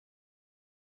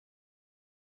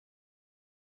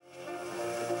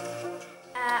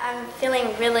I'm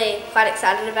feeling really quite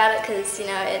excited about it because, you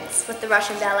know, it's with the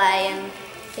Russian ballet and,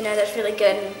 you know, that's really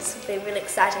good and it's will be really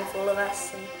exciting for all of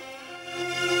us.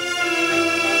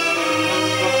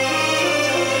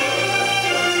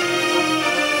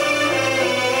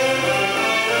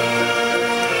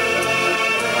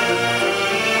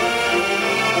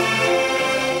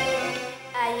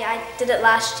 Yeah, I did it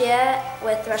last year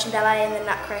with the Russian ballet and the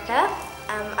Nutcracker.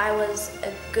 I was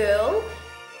a girl.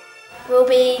 We'll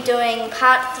be doing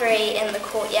part 3 in the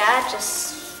courtyard,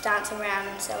 just dancing around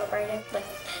and celebrating with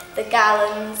the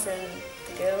garlands and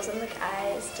the girls and the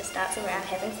guys, just dancing around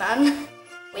having fun.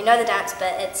 We know the dance,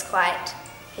 but it's quite,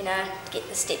 you know, to get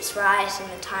the steps right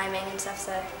and the timing and stuff,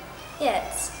 so yeah,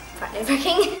 it's quite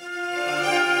nerve-wracking.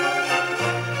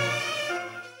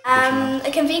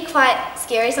 It can be quite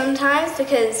scary sometimes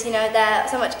because, you know, they're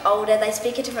so much older, they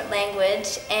speak a different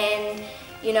language, and,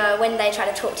 you know, when they try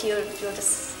to talk to you, you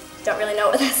just don't really know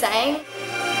what they're saying.